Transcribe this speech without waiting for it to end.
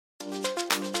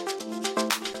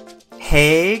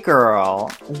Hey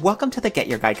girl, welcome to the Get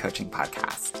Your Guy Coaching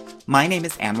podcast. My name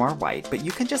is Anwar White, but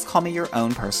you can just call me your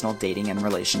own personal dating and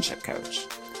relationship coach.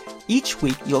 Each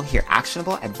week, you'll hear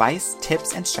actionable advice,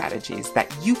 tips, and strategies that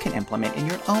you can implement in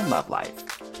your own love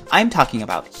life. I'm talking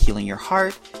about healing your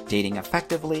heart, dating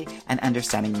effectively, and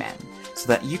understanding men so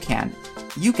that you can,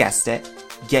 you guessed it,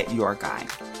 get your guy.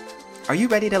 Are you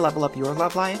ready to level up your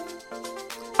love life?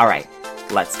 All right,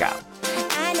 let's go.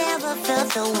 I never felt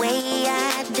the way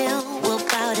I do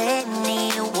about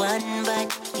anyone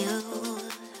but you.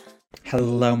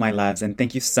 Hello, my loves, and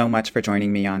thank you so much for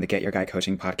joining me on the Get Your Guy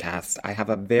Coaching podcast. I have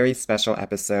a very special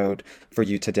episode for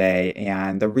you today,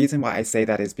 and the reason why I say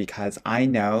that is because I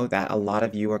know that a lot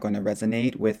of you are going to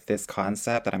resonate with this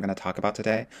concept that I'm going to talk about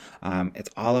today. It's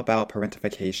all about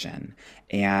parentification,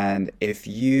 and if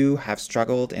you have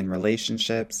struggled in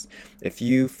relationships, if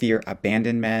you fear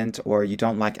abandonment, or you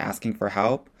don't like asking for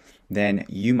help, then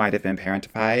you might have been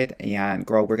parentified, and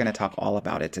girl, we're going to talk all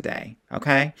about it today,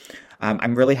 okay?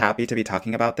 I'm really happy to be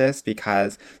talking about this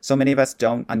because so many of us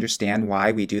don't understand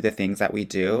why we do the things that we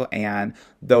do. And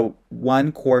the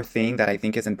one core thing that I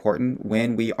think is important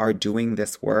when we are doing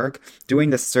this work, doing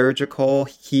the surgical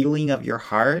healing of your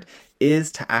heart,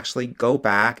 is to actually go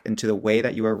back into the way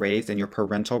that you were raised in your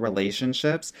parental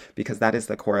relationships, because that is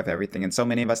the core of everything. And so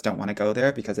many of us don't want to go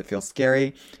there because it feels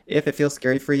scary. If it feels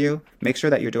scary for you, make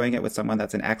sure that you're doing it with someone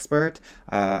that's an expert,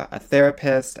 a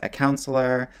therapist, a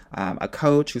counselor, a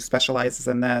coach who specializes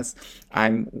in this.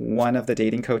 I'm one of the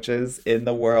dating coaches in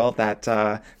the world that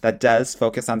does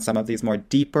focus on some of these more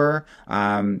deeper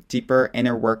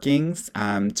inner workings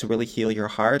to really heal your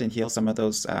heart and heal some of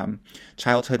those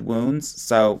childhood wounds.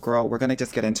 So, girl, we're going to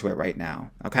just get into it right now,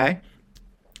 okay?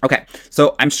 Okay,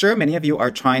 so I'm sure many of you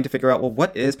are trying to figure out, well,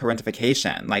 what is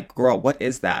parentification? Like, girl, what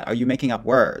is that? Are you making up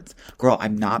words? Girl,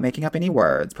 I'm not making up any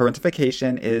words.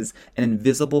 Parentification is an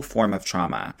invisible form of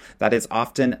trauma that is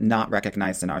often not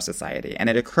recognized in our society. And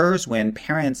it occurs when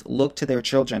parents look to their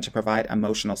children to provide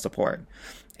emotional support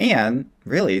and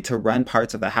really to run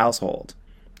parts of the household.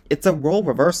 It's a role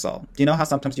reversal. You know how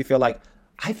sometimes you feel like,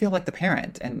 I feel like the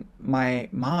parent and my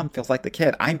mom feels like the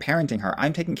kid. I'm parenting her.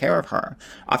 I'm taking care of her.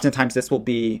 Oftentimes this will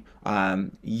be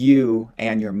you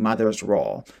and your mother's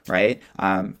role, right?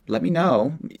 Let me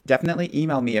know. Definitely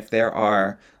email me if there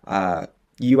are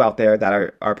you out there that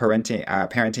are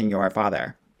parenting your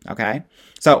father, okay?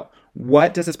 So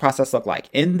what does this process look like?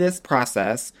 In this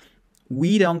process,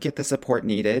 we don't get the support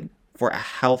needed for a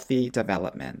healthy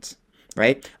development,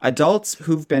 right? Adults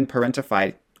who've been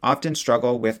parentified often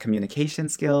struggle with communication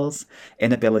skills,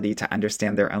 inability to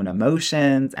understand their own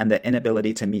emotions, and the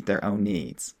inability to meet their own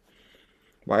needs.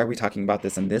 Why are we talking about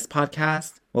this in this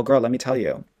podcast? Well, girl, let me tell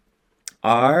you.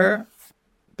 Our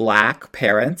Black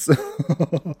parents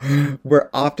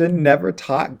were often never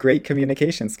taught great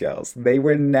communication skills. There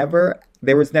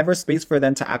was never space for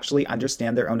them to actually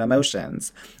understand their own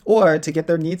emotions or to get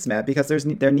their needs met because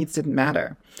their needs didn't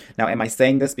matter. Now, am I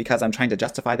saying this because I'm trying to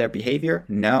justify their behavior?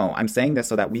 No, I'm saying this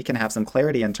so that we can have some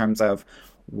clarity in terms of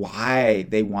why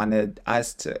they wanted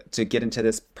us to get into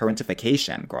this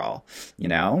parentification, girl, you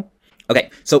know?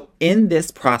 Okay, so in this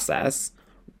process,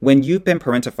 when you've been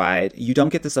parentified, you don't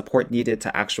get the support needed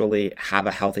to actually have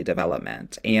a healthy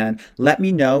development. And let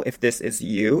me know if this is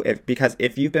you, because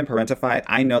if you've been parentified,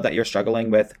 I know that you're struggling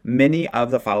with many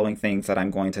of the following things that I'm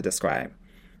going to describe.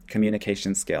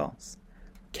 Communication skills.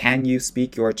 Can you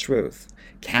speak your truth?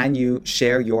 Can you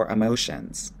share your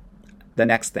emotions? The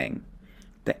next thing,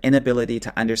 the inability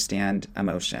to understand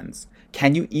emotions.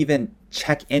 Can you even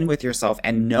check in with yourself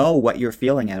and know what you're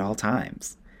feeling at all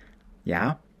times?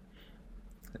 Yeah?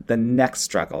 The next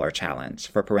struggle or challenge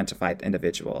for parentified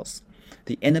individuals,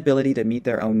 the inability to meet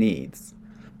their own needs.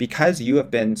 Because you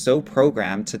have been so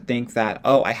programmed to think that,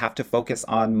 oh, I have to focus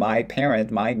on my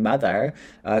parent, my mother,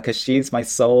 because she's my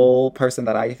sole person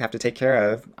that I have to take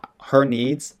care of. Her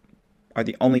needs are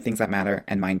the only things that matter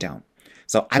and mine don't.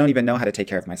 So I don't even know how to take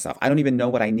care of myself. I don't even know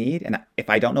what I need. And if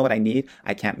I don't know what I need,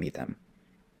 I can't meet them.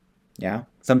 Yeah.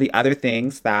 Some of the other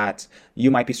things that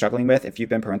you might be struggling with if you've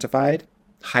been parentified,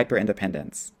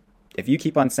 hyper-independence. If you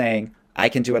keep on saying, I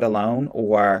can do it alone,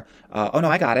 or, oh no,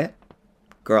 I got it,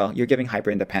 girl, you're giving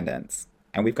hyper-independence.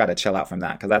 And we've got to chill out from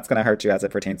that because that's going to hurt you as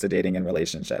it pertains to dating and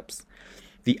relationships.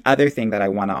 The other thing that I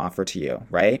want to offer to you,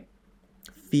 right?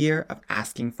 Fear of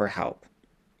asking for help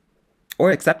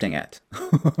or accepting it,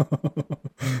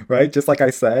 right? Just like I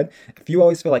said, if you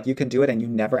always feel like you can do it and you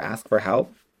never ask for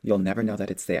help, you'll never know that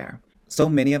it's there. So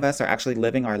many of us are actually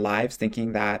living our lives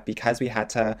thinking that because we had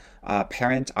to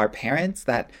parent our parents,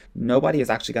 that nobody is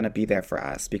actually going to be there for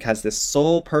us because this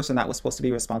sole person that was supposed to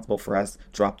be responsible for us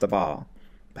dropped the ball.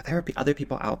 But there are other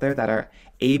people out there that are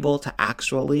able to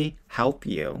actually help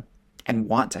you and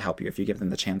want to help you if you give them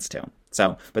the chance to.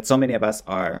 But so many of us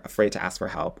are afraid to ask for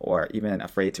help or even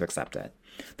afraid to accept it.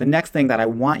 The next thing that I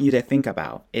want you to think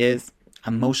about is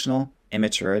emotional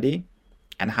immaturity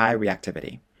and high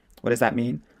reactivity. What does that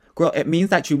mean? Girl, it means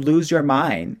that you lose your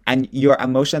mind and your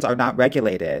emotions are not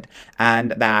regulated,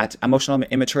 and that emotional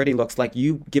immaturity looks like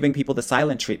you giving people the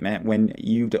silent treatment when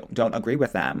you don't agree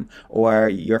with them or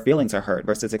your feelings are hurt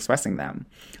versus expressing them.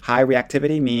 High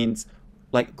reactivity means,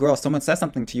 like, girl, someone says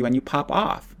something to you and you pop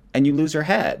off and you lose your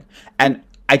head. And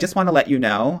I just want to let you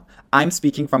know, I'm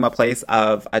speaking from a place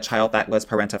of a child that was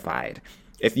parentified.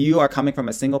 If you are coming from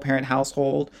a single parent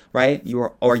household, right,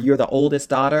 you're the oldest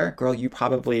daughter, girl, you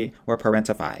probably were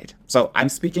parentified. So I'm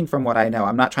speaking from what I know.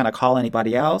 I'm not trying to call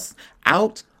anybody else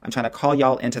out. I'm trying to call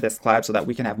y'all into this club so that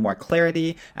we can have more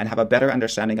clarity and have a better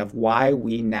understanding of why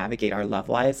we navigate our love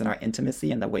lives and our intimacy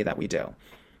in the way that we do.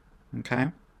 Okay?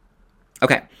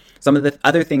 Okay. Some of the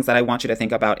other things that I want you to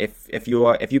think about, if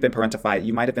you've been parentified,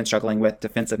 you might have been struggling with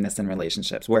defensiveness in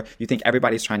relationships where you think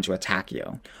everybody's trying to attack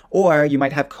you. Or you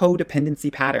might have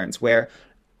codependency patterns where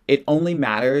it only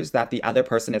matters that the other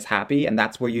person is happy and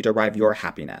that's where you derive your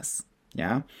happiness.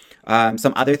 Yeah.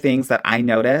 Some other things that I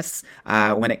notice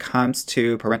when it comes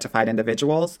to parentified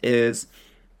individuals is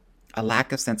a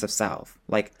lack of sense of self.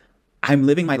 Like, I'm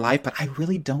living my life, but I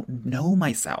really don't know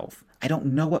myself. I don't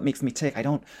know what makes me tick. I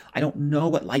don't know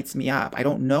what lights me up. I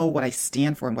don't know what I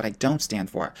stand for and what I don't stand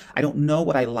for. I don't know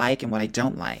what I like and what I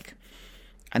don't like.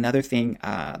 Another thing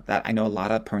that I know a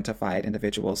lot of parentified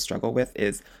individuals struggle with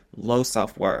is low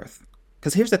self-worth.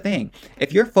 Because here's the thing.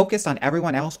 If you're focused on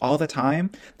everyone else all the time,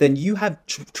 then you have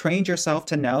trained yourself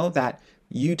to know that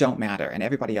you don't matter and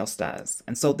everybody else does.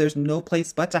 And so there's no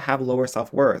place but to have lower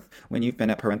self-worth when you've been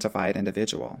a parentified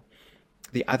individual.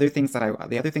 The other thing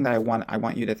that I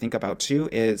want you to think about too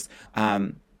is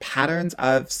patterns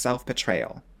of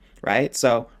self-betrayal, right?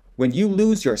 So when you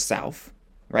lose yourself,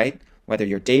 right, whether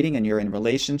you're dating and you're in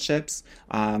relationships,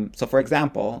 so for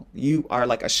example, you are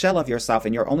like a shell of yourself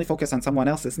and you're only focused on someone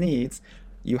else's needs,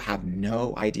 you have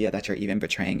no idea that you're even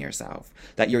betraying yourself,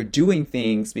 that you're doing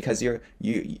things because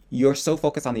you're so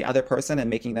focused on the other person and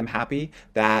making them happy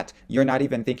that you're not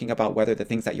even thinking about whether the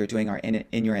things that you're doing are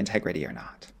in your integrity or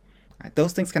not. Right?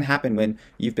 Those things can happen when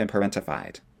you've been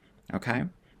parentified, okay?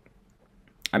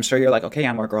 I'm sure you're like, okay,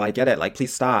 Anwar, girl, I get it. Like,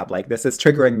 please stop. Like, this is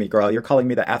triggering me, girl. You're calling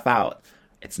me the F out.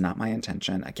 It's not my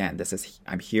intention. Again,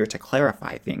 I'm here to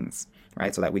clarify things,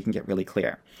 right? So that we can get really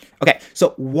clear. Okay,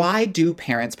 so why do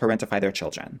parents parentify their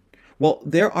children? Well,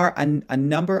 there are a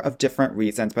number of different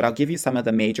reasons, but I'll give you some of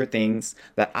the major things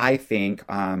that I think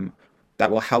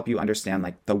that will help you understand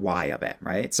like the why of it,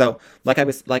 right? So like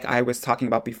I was talking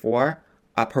about before,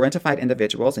 parentified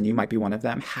individuals, and you might be one of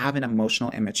them, have an emotional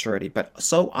immaturity, but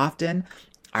so often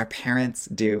our parents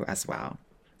do as well,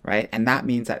 right? And that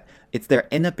means that it's their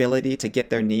inability to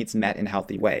get their needs met in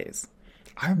healthy ways.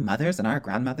 Our mothers and our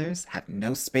grandmothers had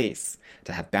no space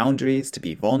to have boundaries, to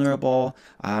be vulnerable.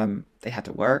 They had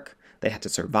to work, they had to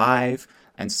survive,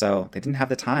 and so they didn't have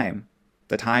the time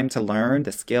to learn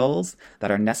the skills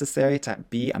that are necessary to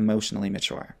be emotionally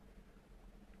mature.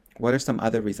 What are some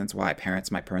other reasons why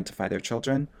parents might parentify their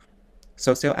children?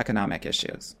 Socioeconomic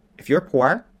issues. If you're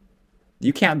poor,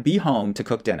 you can't be home to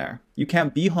cook dinner. You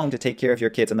can't be home to take care of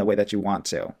your kids in the way that you want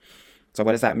to. So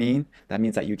what does that mean? That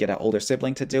means that you get an older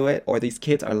sibling to do it, or these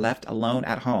kids are left alone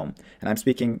at home. And I'm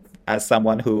speaking as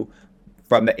someone who,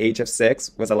 from the age of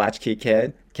 6, was a latchkey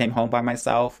kid, came home by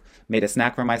myself, made a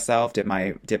snack for myself, did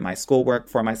my schoolwork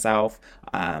for myself,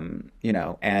 and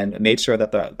made sure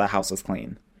that the house was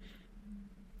clean.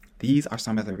 These are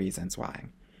some of the reasons why.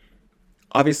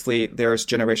 Obviously, there's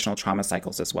generational trauma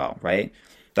cycles as well, right?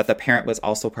 That the parent was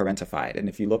also parentified. And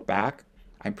if you look back,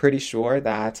 I'm pretty sure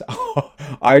that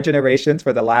our generations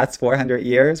for the last 400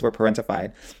 years were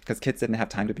parentified because kids didn't have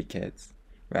time to be kids,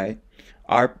 right?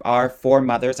 Our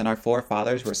foremothers and our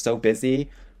forefathers were so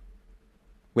busy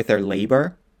with their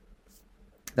labor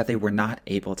that they were not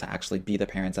able to actually be the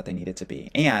parents that they needed to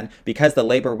be. And because the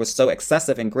labor was so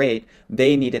excessive and great,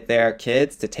 they needed their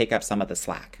kids to take up some of the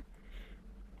slack.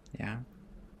 Yeah.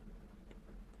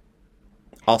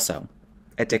 Also,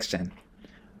 addiction.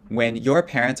 When your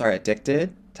parents are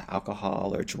addicted to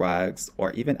alcohol or drugs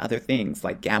or even other things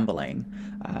like gambling,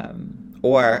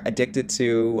 or addicted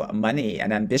to money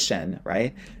and ambition,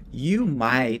 right? You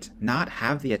might not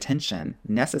have the attention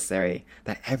necessary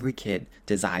that every kid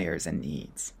desires and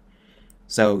needs.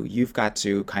 So you've got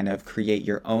to kind of create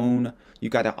your own,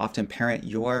 you've got to often parent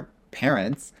your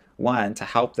parents, one, to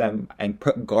help them and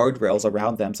put guardrails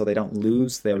around them so they don't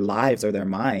lose their lives or their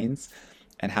minds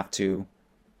and have to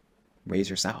raise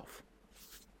yourself.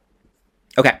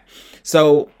 Okay,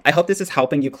 so I hope this is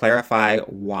helping you clarify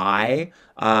why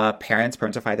parents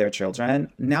parentify their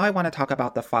children. Now I want to talk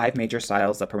about the 5 major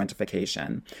styles of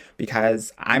parentification,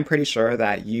 because I'm pretty sure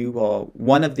that you will,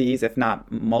 one of these, if not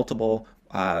multiple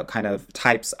kind of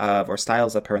types of or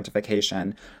styles of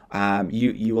parentification,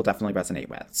 you will definitely resonate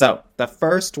with. So the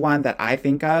first one that I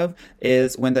think of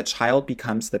is when the child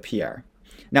becomes the peer.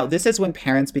 Now, this is when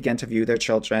parents begin to view their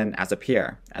children as a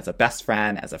peer, as a best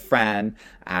friend, as a friend,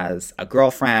 as a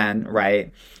girlfriend,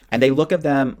 right? And they look at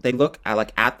them,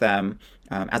 at them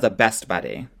as a best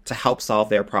buddy to help solve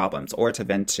their problems or to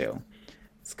vent to.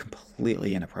 It's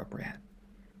completely inappropriate.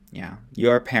 Yeah,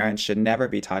 your parents should never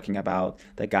be talking about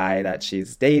the guy that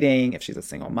she's dating, if she's a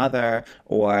single mother,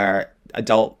 or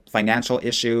adult financial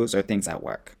issues or things at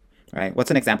work, right?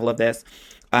 What's an example of this?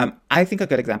 I think a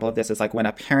good example of this is like when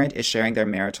a parent is sharing their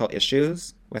marital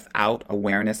issues without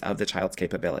awareness of the child's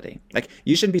capability. Like,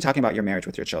 you shouldn't be talking about your marriage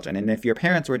with your children. And if your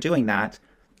parents were doing that,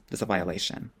 there's a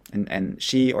violation. And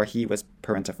she or he was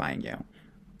parentifying you.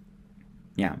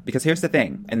 Yeah, because here's the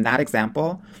thing. In that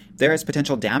example, there is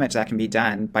potential damage that can be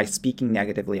done by speaking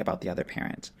negatively about the other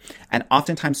parent. And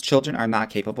oftentimes children are not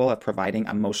capable of providing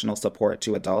emotional support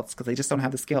to adults because they just don't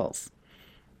have the skills.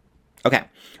 Okay,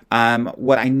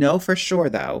 what I know for sure,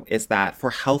 though, is that for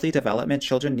healthy development,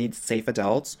 children need safe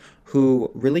adults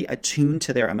who really attune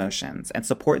to their emotions and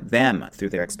support them through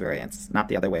their experience, not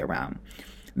the other way around.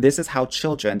 This is how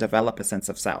children develop a sense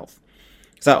of self.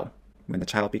 So, when the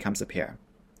child becomes a peer,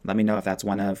 let me know if that's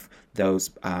one of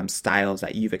those styles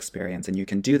that you've experienced. And you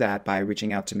can do that by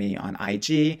reaching out to me on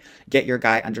IG,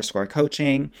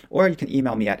 getyourguy_coaching, or you can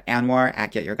email me at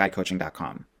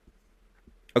anwar@getyourguycoaching.com.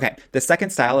 Okay, the second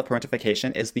style of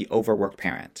parentification is the overworked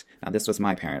parent. Now, this was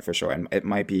my parent for sure, and it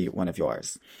might be one of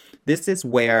yours. This is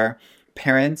where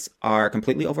parents are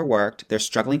completely overworked, they're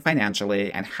struggling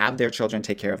financially, and have their children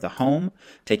take care of the home,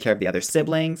 take care of the other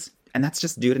siblings, and that's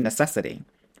just due to necessity,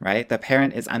 right? The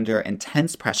parent is under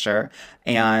intense pressure,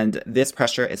 and this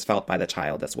pressure is felt by the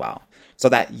child as well. So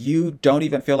that you don't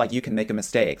even feel like you can make a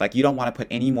mistake. Like, you don't want to put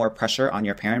any more pressure on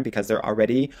your parent because they're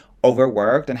already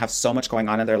overworked and have so much going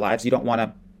on in their lives. You don't want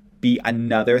to be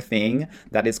another thing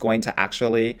that is going to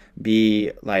actually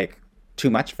be like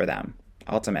too much for them,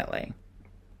 ultimately.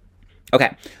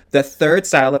 Okay, the third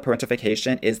style of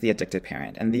parentification is the addicted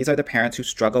parent. And these are the parents who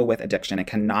struggle with addiction and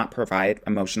cannot provide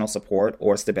emotional support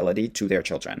or stability to their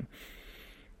children.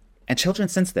 And children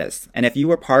sense this. And if you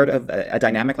were part of a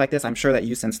dynamic like this, I'm sure that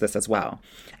you sense this as well.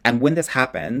 And when this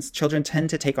happens, children tend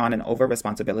to take on an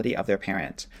over-responsibility of their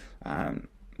parent,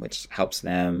 which helps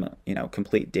them,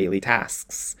 complete daily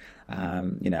tasks,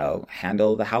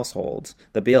 handle the household,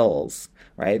 the bills,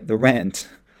 right? The rent,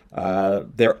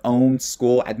 their own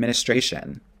school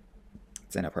administration.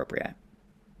 It's inappropriate.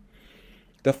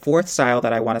 The fourth style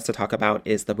that I want us to talk about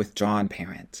is the withdrawn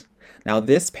parent. Now,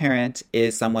 this parent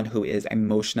is someone who is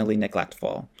emotionally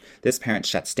neglectful. This parent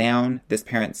shuts down. This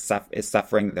parent is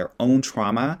suffering their own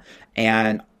trauma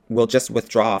and will just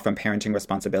withdraw from parenting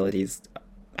responsibilities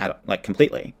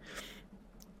completely.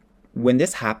 When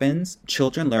this happens,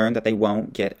 children learn that they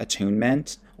won't get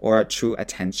attunement or true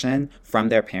attention from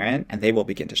their parent, and they will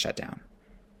begin to shut down.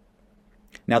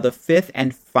 Now, the fifth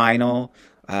and final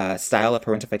style of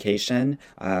parentification,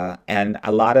 and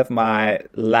a lot of my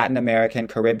Latin American,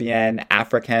 Caribbean,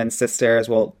 African sisters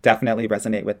will definitely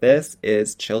resonate with this,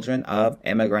 is children of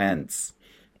immigrants.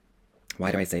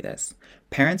 Why do I say this?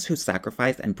 Parents who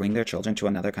sacrifice and bring their children to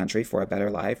another country for a better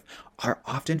life are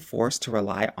often forced to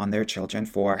rely on their children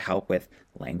for help with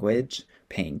language,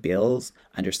 paying bills,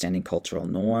 understanding cultural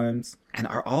norms, and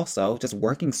are also just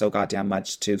working so goddamn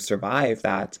much to survive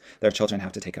that their children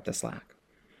have to take up the slack.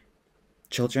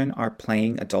 Children are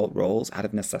playing adult roles out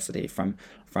of necessity from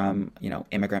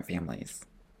immigrant families.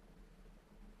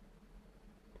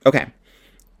 Okay,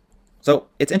 so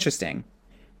it's interesting.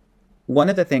 One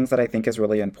of the things that I think is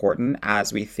really important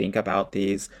as we think about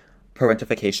these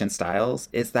parentification styles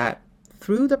is that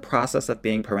through the process of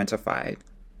being parentified,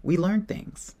 we learn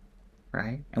things,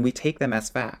 right? And we take them as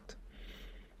fact.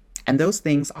 And those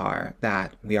things are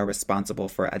that we are responsible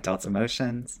for adults'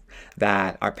 emotions,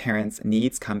 that our parents'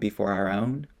 needs come before our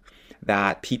own,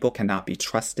 that people cannot be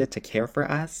trusted to care for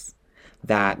us,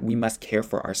 that we must care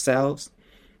for ourselves,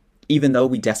 even though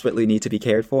we desperately need to be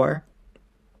cared for.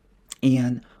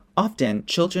 And often,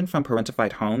 children from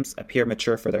parentified homes appear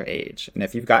mature for their age. And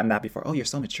if you've gotten that before, oh, you're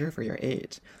so mature for your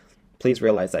age, please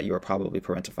realize that you are probably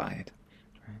parentified.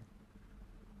 Right?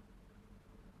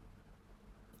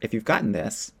 If you've gotten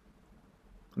this,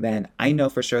 then I know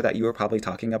for sure that you are probably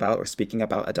talking about or speaking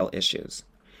about adult issues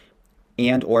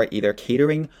and or either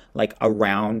catering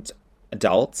around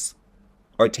adults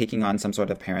or taking on some sort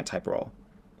of parent type role.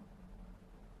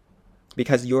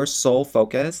 Because your sole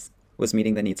focus was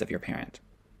meeting the needs of your parent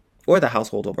or the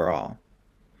household overall.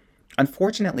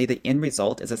 Unfortunately, the end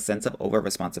result is a sense of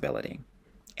over-responsibility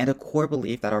and a core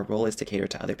belief that our role is to cater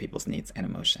to other people's needs and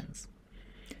emotions.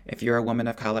 If you're a woman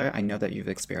of color, I know that you've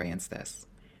experienced this.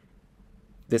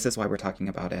 This is why we're talking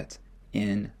about it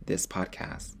in this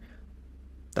podcast.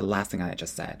 The last thing I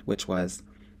just said, which was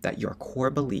that your core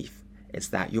belief is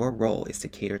that your role is to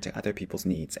cater to other people's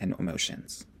needs and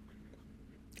emotions.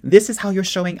 This is how you're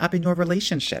showing up in your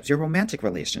relationships, your romantic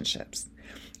relationships.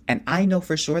 And I know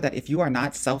for sure that if you are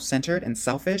not self-centered and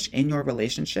selfish in your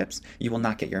relationships, you will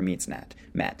not get your needs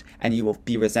met. And you will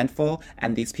be resentful.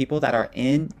 And these people that are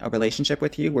in a relationship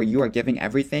with you where you are giving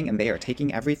everything and they are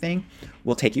taking everything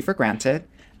will take you for granted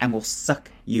and will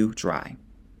suck you dry.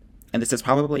 And this is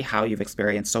probably how you've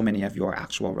experienced so many of your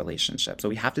actual relationships. So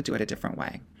we have to do it a different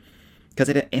way because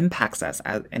it impacts us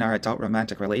in our adult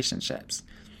romantic relationships.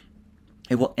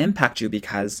 It will impact you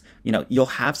because, you'll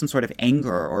have some sort of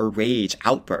anger or rage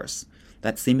outbursts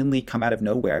that seemingly come out of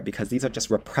nowhere because these are just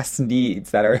repressed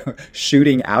needs that are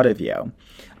shooting out of you.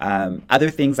 Other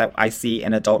things that I see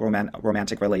in adult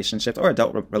romantic relationships or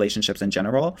adult relationships in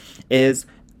general is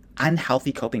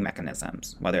unhealthy coping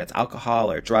mechanisms, whether it's alcohol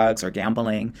or drugs or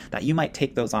gambling, that you might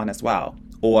take those on as well,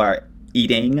 or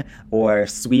eating or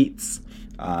sweets.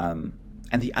 And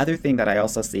the other thing that I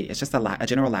also see is just a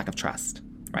general lack of trust.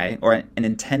 Right? Or an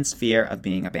intense fear of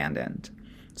being abandoned.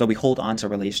 So we hold on to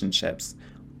relationships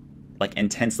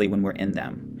intensely when we're in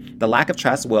them. The lack of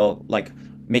trust will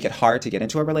make it hard to get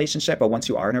into a relationship, but once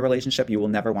you are in a relationship, you will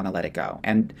never want to let it go.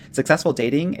 And successful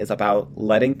dating is about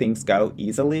letting things go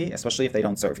easily, especially if they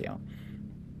don't serve you.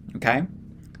 Okay?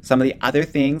 Some of the other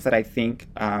things that I think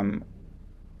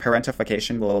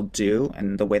parentification will do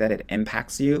and the way that it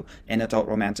impacts you in adult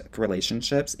romantic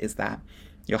relationships is that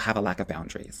you'll have a lack of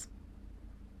boundaries.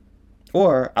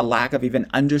 Or a lack of even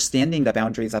understanding the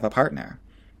boundaries of a partner.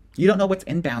 You don't know what's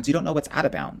in bounds. You don't know what's out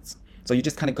of bounds. So you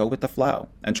just kind of go with the flow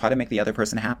and try to make the other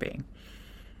person happy.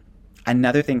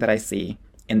 Another thing that I see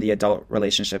in the adult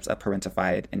relationships of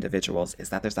parentified individuals is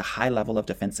that there's a high level of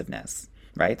defensiveness,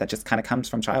 right? That just kind of comes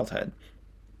from childhood.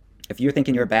 If you're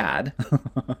thinking you're bad,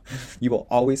 you will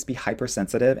always be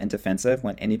hypersensitive and defensive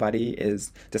when anybody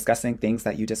is discussing things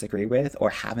that you disagree with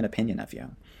or have an opinion of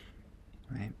you,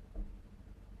 right?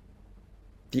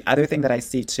 The other thing that I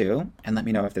see too, and let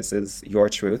me know if this is your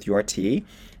truth, your tea,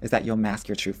 is that you'll mask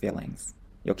your true feelings.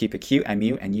 You'll keep it cute and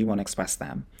mute and you won't express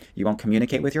them. You won't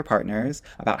communicate with your partners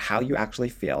about how you actually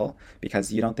feel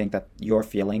because you don't think that your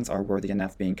feelings are worthy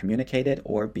enough being communicated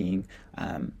or being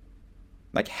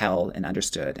held and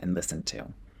understood and listened to.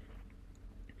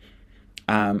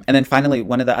 And then finally,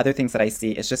 one of the other things that I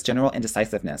see is just general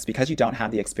indecisiveness because you don't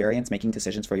have the experience making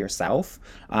decisions for yourself,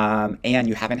 and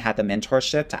you haven't had the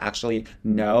mentorship to actually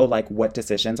know what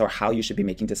decisions or how you should be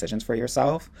making decisions for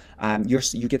yourself.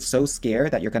 You get so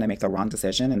scared that you're going to make the wrong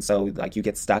decision, and so you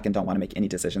get stuck and don't want to make any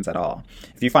decisions at all.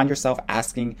 If you find yourself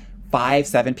asking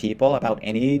 5-7 people about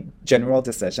any general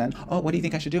decision, oh, what do you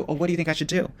think I should do? Oh, what do you think I should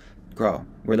do? Girl,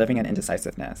 we're living in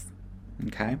indecisiveness.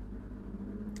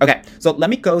 Okay, so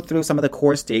let me go through some of the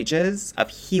core stages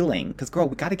of healing. Because, girl,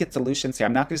 we got to get solutions here.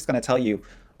 I'm not just going to tell you,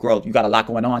 girl, you got a lot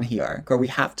going on here. Girl, we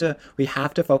have to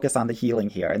focus on the healing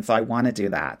here. And so I want to do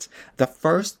that. The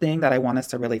first thing that I want us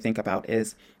to really think about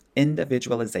is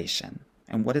individualization.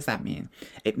 And what does that mean?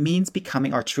 It means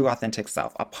becoming our true authentic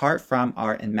self, apart from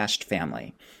our enmeshed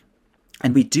family.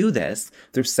 And we do this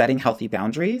through setting healthy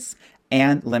boundaries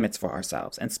and limits for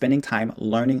ourselves and spending time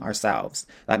learning ourselves.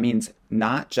 That means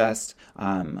not just,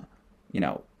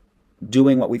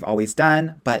 doing what we've always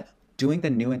done, but doing the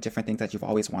new and different things that you've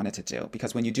always wanted to do.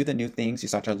 Because when you do the new things, you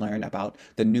start to learn about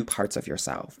the new parts of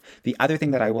yourself. The other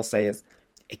thing that I will say is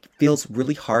it feels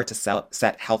really hard to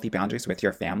set healthy boundaries with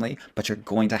your family, but you're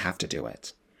going to have to do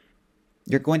it.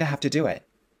 You're going to have to do it.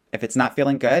 If it's not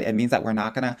feeling good, it means that we're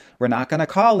not gonna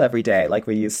call every day like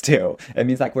we used to. It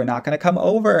means we're not gonna come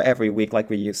over every week like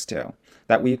we used to.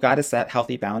 That we've got to set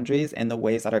healthy boundaries in the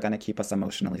ways that are going to keep us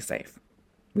emotionally safe.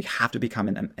 We have to become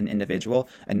an individual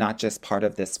and not just part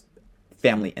of this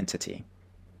family entity.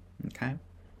 Okay?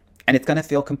 And it's going to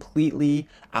feel completely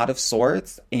out of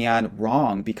sorts and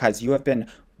wrong because you have been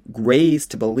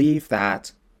raised to believe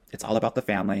that it's all about the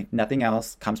family. Nothing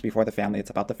else comes before the family. It's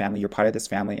about the family. You're part of this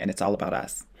family and it's all about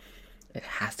us. It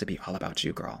has to be all about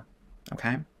you, girl.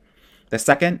 Okay? The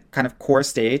second kind of core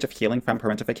stage of healing from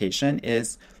parentification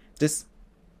is this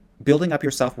building up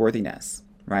your self-worthiness,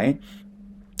 right?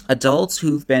 Adults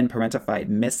who've been parentified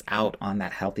miss out on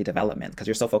that healthy development because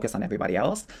you're so focused on everybody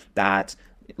else that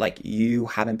like you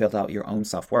haven't built out your own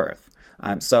self-worth.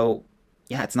 So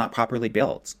yeah, it's not properly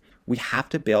built. We have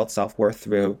to build self-worth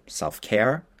through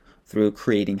self-care, through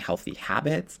creating healthy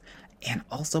habits, and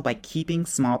also by keeping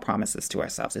small promises to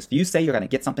ourselves. If you say you're going to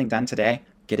get something done today,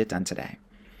 get it done today.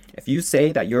 If you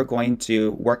say that you're going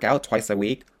to work out twice a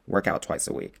week, work out twice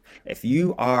a week. If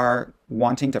you are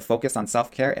wanting to focus on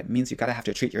self-care, it means you got to have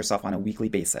to treat yourself on a weekly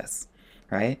basis,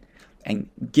 right? And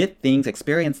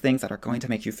experience things that are going to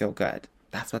make you feel good.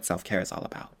 That's what self-care is all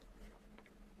about.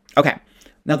 Okay,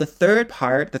 now the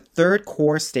third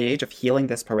core stage of healing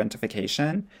this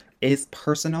parentification is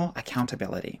personal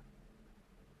accountability.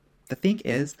 The thing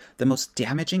is, the most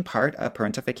damaging part of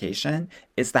parentification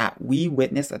is that we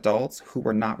witness adults who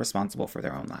were not responsible for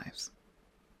their own lives.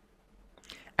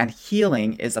 And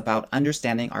healing is about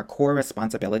understanding our core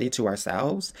responsibility to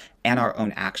ourselves and our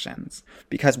own actions.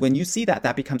 Because when you see that,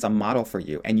 that becomes a model for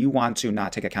you, and you want to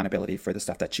not take accountability for the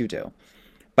stuff that you do.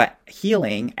 But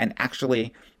healing and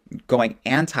actually going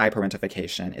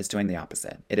anti-parentification is doing the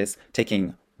opposite. It is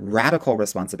taking radical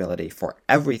responsibility for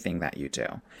everything that you do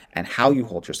and how you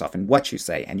hold yourself and what you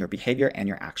say and your behavior and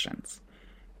your actions.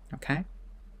 Okay?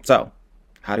 So,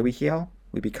 how do we heal?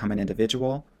 We become an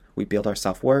individual, we build our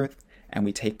self-worth, and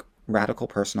we take radical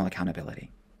personal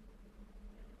accountability.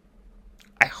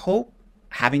 I hope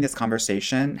having this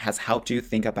conversation has helped you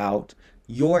think about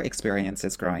your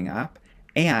experiences growing up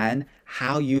and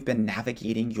how you've been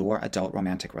navigating your adult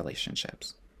romantic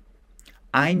relationships.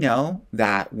 I know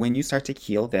that when you start to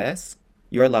heal this,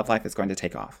 your love life is going to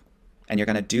take off. And you're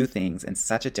going to do things in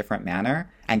such a different manner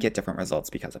and get different results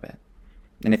because of it.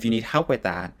 And if you need help with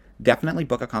that, definitely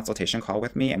book a consultation call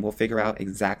with me and we'll figure out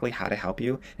exactly how to help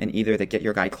you in either the Get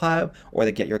Your Guy Club or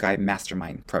the Get Your Guy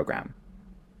Mastermind program.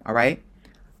 All right?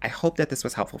 I hope that this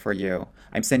was helpful for you.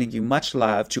 I'm sending you much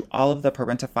love to all of the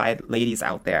parentified ladies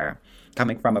out there,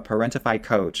 coming from a parentified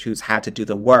coach who's had to do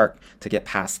the work to get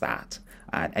past that.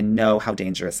 And know how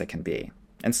dangerous it can be,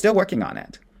 and still working on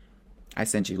it. I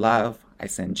send you love, I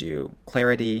send you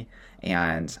clarity,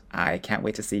 and I can't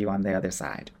wait to see you on the other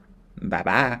side.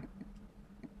 Bye-bye.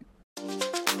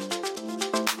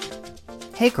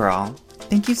 Hey girl,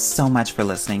 thank you so much for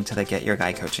listening to the Get Your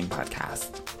Guy Coaching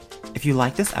podcast. If you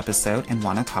like this episode and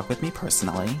want to talk with me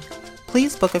personally,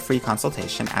 please book a free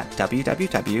consultation at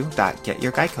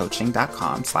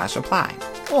www.getyourguycoaching.com/apply,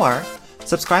 or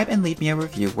subscribe and leave me a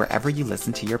review wherever you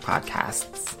listen to your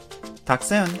podcasts. Talk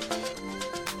soon.